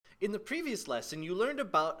In the previous lesson, you learned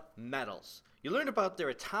about metals. You learned about their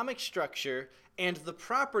atomic structure and the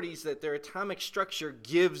properties that their atomic structure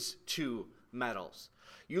gives to metals.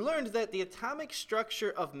 You learned that the atomic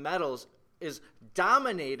structure of metals is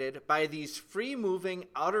dominated by these free-moving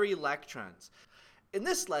outer electrons. In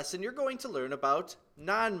this lesson, you're going to learn about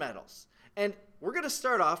nonmetals. And we're going to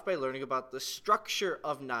start off by learning about the structure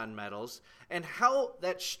of nonmetals and how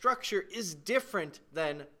that structure is different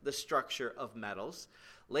than the structure of metals.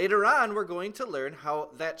 Later on, we're going to learn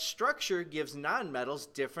how that structure gives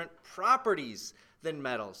nonmetals different properties than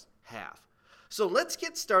metals have. So let's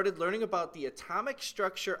get started learning about the atomic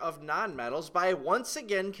structure of nonmetals by once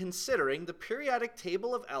again considering the periodic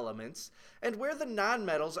table of elements and where the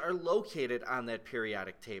nonmetals are located on that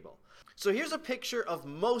periodic table. So here's a picture of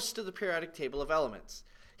most of the periodic table of elements.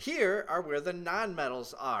 Here are where the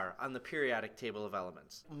nonmetals are on the periodic table of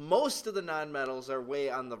elements. Most of the nonmetals are way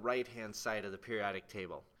on the right-hand side of the periodic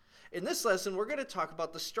table. In this lesson, we're going to talk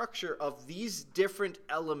about the structure of these different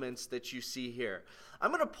elements that you see here. I'm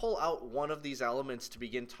going to pull out one of these elements to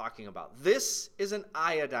begin talking about. This is an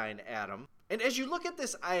iodine atom. And as you look at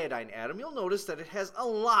this iodine atom, you'll notice that it has a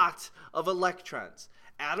lot of electrons.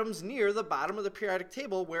 Atoms near the bottom of the periodic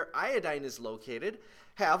table where iodine is located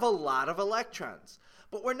have a lot of electrons.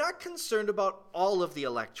 But we're not concerned about all of the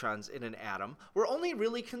electrons in an atom. We're only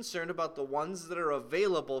really concerned about the ones that are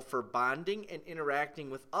available for bonding and interacting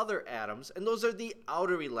with other atoms, and those are the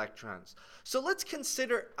outer electrons. So let's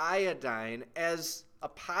consider iodine as a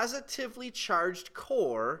positively charged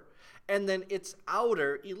core and then its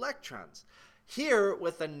outer electrons. Here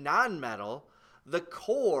with a nonmetal, the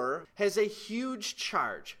core has a huge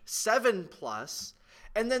charge, 7+,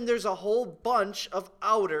 and then there's a whole bunch of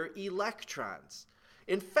outer electrons.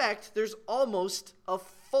 In fact, there's almost a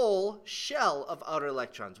full shell of outer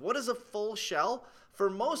electrons. What is a full shell? For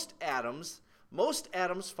most atoms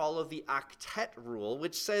follow the octet rule,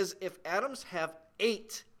 which says if atoms have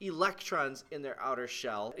 8 electrons in their outer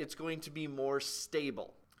shell, it's going to be more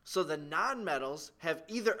stable. So the nonmetals have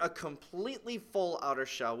either a completely full outer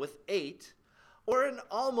shell with 8 or an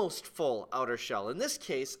almost full outer shell. In this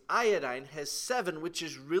case, iodine has 7, which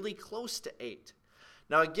is really close to 8.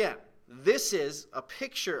 Now again, this is a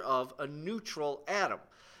picture of a neutral atom.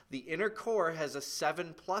 The inner core has a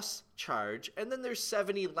 7+ charge, and then there's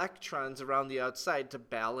 7 electrons around the outside to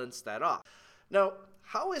balance that off. Now,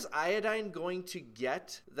 how is iodine going to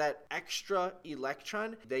get that extra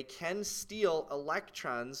electron? They can steal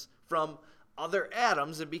electrons from other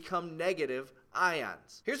atoms and become negative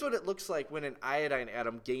ions. Here's what it looks like when an iodine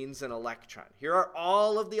atom gains an electron. Here are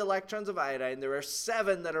all of the electrons of iodine. There are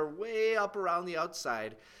 7 that are way up around the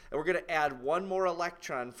outside, and we're going to add one more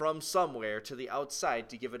electron from somewhere to the outside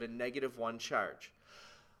to give it a -1 charge.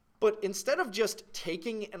 But instead of just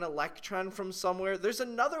taking an electron from somewhere, there's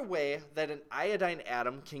another way that an iodine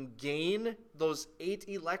atom can gain those 8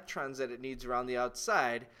 electrons that it needs around the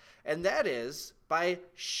outside, and that is by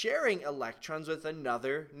sharing electrons with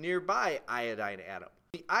another nearby iodine atom.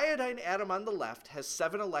 The iodine atom on the left has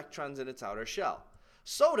 7 electrons in its outer shell.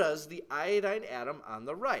 So does the iodine atom on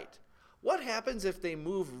the right. What happens if they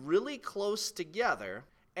move really close together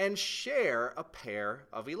and share a pair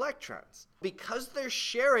of electrons? Because they're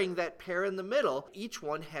sharing that pair in the middle, each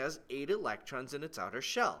one has 8 electrons in its outer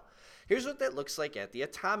shell. Here's what that looks like at the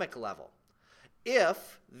atomic level.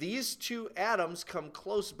 If these two atoms come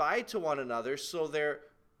close by to one another, so their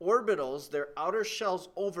orbitals, their outer shells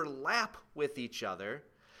overlap with each other,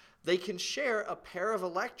 they can share a pair of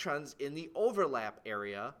electrons in the overlap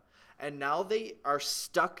area, and now they are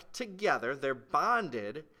stuck together, they're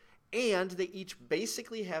bonded, and they each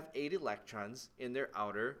basically have 8 electrons in their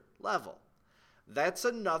outer level. That's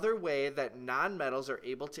another way that nonmetals are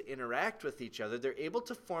able to interact with each other. They're able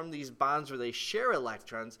to form these bonds where they share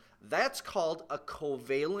electrons. That's called a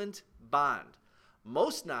covalent bond.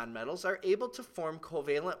 Most nonmetals are able to form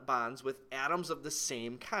covalent bonds with atoms of the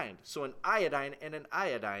same kind. So an iodine and an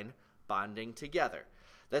iodine bonding together.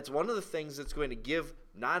 That's one of the things that's going to give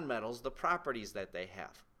nonmetals the properties that they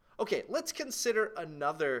have. Okay, let's consider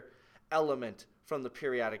another element from the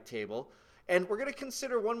periodic table. And we're going to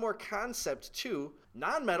consider one more concept too.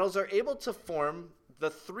 Nonmetals are able to form the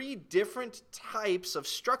 3 different types of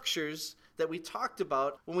structures that we talked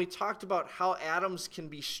about when we talked about how atoms can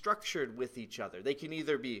be structured with each other. They can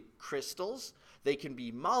either be crystals, they can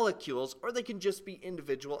be molecules, or they can just be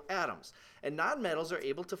individual atoms. And nonmetals are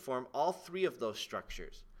able to form all 3 of those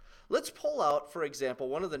structures. Let's pull out, for example,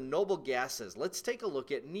 one of the noble gases. Let's take a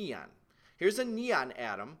look at neon. Here's a neon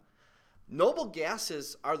atom. Noble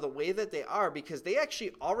gases are the way that they are because they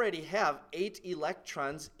actually already have 8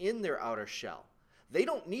 electrons in their outer shell. they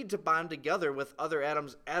don't need to bond together with other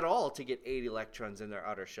atoms at all to get 8 electrons in their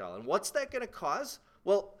outer shell. And what's that going to cause?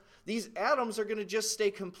 Well, these atoms are going to just stay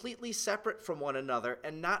completely separate from one another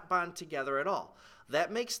and not bond together at all.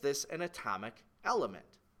 That makes this an atomic element.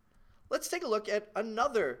 Let's take a look at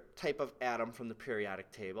another type of atom from the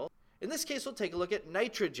periodic table. In this case, we'll take a look at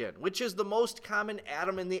nitrogen, which is the most common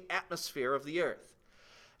atom in the atmosphere of the Earth.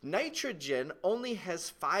 Nitrogen only has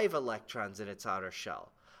 5 electrons in its outer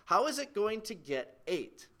shell. How is it going to get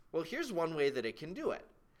 8? Well, here's one way that it can do it.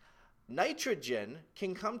 Nitrogen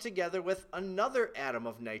can come together with another atom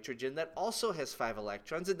of nitrogen that also has 5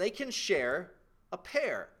 electrons, and they can share a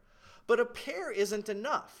pair. But a pair isn't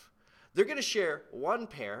enough. They're going to share one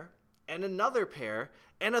pair and another pair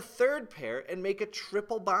and a third pair and make a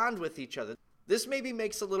triple bond with each other. This maybe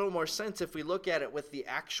makes a little more sense if we look at it with the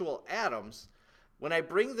actual atoms. When I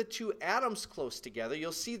bring the two atoms close together,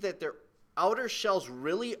 you'll see that their outer shells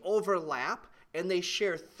really overlap, and they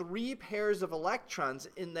share 3 pairs of electrons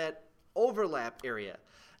in that overlap area.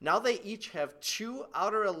 Now they each have 2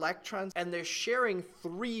 outer electrons, and they're sharing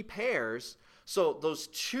 3 pairs. So those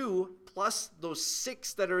 2 plus those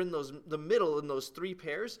 6 that are in the middle in those 3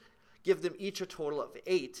 pairs give them each a total of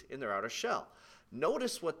 8 in their outer shell.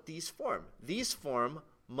 Notice what these form. These form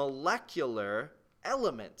molecular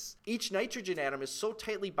elements. Each nitrogen atom is so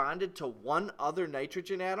tightly bonded to one other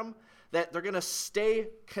nitrogen atom that they're going to stay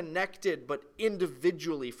connected but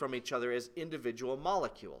individually from each other as individual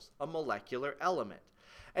molecules, a molecular element.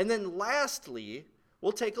 And then lastly,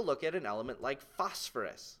 we'll take a look at an element like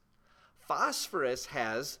phosphorus. Phosphorus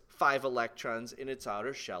has 5 electrons in its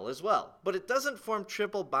outer shell as well, but it doesn't form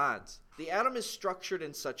triple bonds. The atom is structured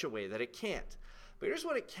in such a way that it can't. But here's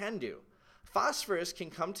what it can do. Phosphorus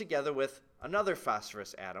can come together with another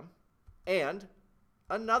phosphorus atom, and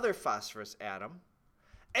another phosphorus atom,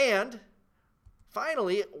 and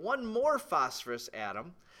finally one more phosphorus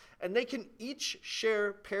atom, and they can each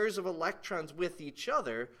share pairs of electrons with each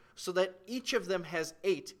other so that each of them has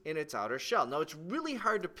 8 in its outer shell. Now it's really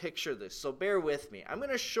hard to picture this, so bear with me. I'm going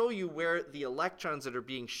to show you where the electrons that are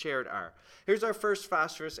being shared are. Here's our first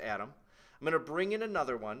phosphorus atom. I'm going to bring in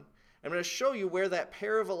another one. I'm going to show you where that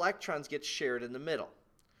pair of electrons gets shared in the middle.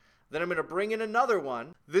 Then I'm going to bring in another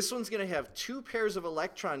one. This one's going to have 2 pairs of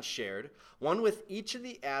electrons shared, one with each of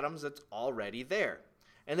the atoms that's already there.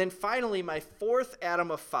 And then finally, my 4th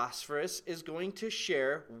atom of phosphorus is going to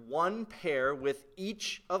share 1 pair with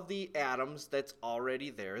each of the atoms that's already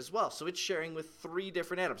there as well. So it's sharing with 3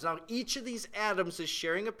 different atoms. Now, each of these atoms is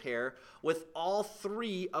sharing a pair with all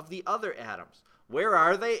 3 of the other atoms. Where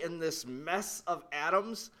are they in this mess of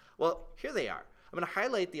atoms? Well, here they are. I'm going to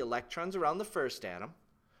highlight the electrons around the first atom.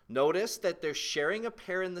 Notice that they're sharing a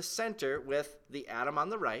pair in the center with the atom on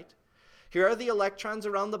the right. Here are the electrons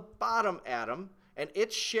around the bottom atom, and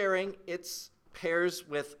it's sharing its pairs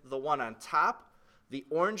with the one on top, the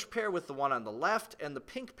orange pair with the one on the left, and the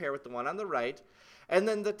pink pair with the one on the right. And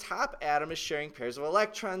then the top atom is sharing pairs of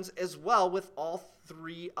electrons as well with all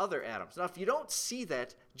 3 other atoms. Now, if you don't see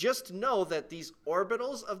that, just know that these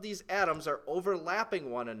orbitals of these atoms are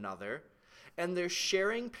overlapping one another, and they're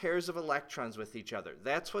sharing pairs of electrons with each other.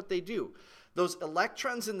 That's what they do. Those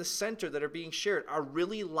electrons in the center that are being shared are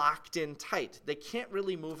really locked in tight. They can't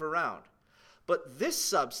really move around. But this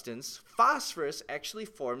substance, phosphorus, actually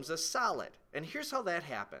forms a solid. And here's how that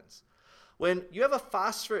happens. When you have a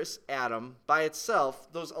phosphorus atom by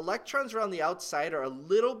itself, those electrons around the outside are a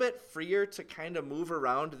little bit freer to kind of move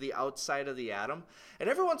around the outside of the atom. And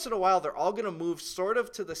every once in a while, they're all going to move sort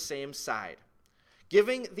of to the same side,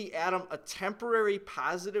 giving the atom a temporary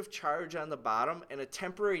positive charge on the bottom and a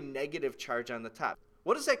temporary negative charge on the top.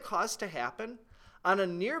 What does that cause to happen? On a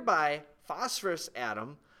nearby phosphorus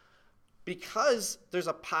atom, because there's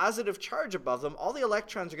a positive charge above them, all the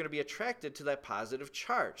electrons are going to be attracted to that positive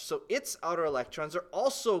charge. So its outer electrons are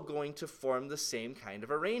also going to form the same kind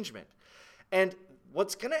of arrangement. And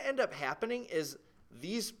what's going to end up happening is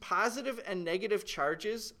these positive and negative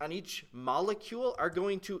charges on each molecule are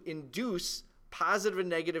going to induce positive and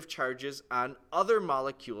negative charges on other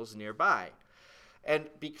molecules nearby. And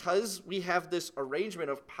because we have this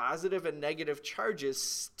arrangement of positive and negative charges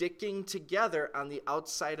sticking together on the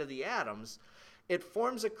outside of the atoms, it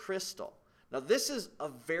forms a crystal. Now, this is a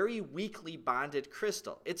very weakly bonded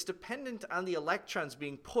crystal. It's dependent on the electrons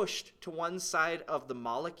being pushed to one side of the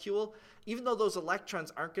molecule, even though those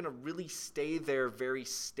electrons aren't going to really stay there very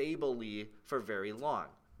stably for very long.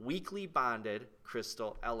 Weakly bonded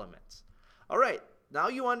crystal elements. All right. Now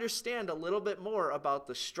you understand a little bit more about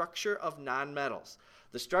the structure of nonmetals.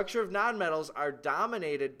 The structure of nonmetals are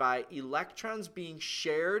dominated by electrons being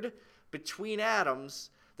shared between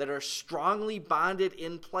atoms that are strongly bonded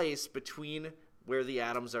in place between where the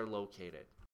atoms are located.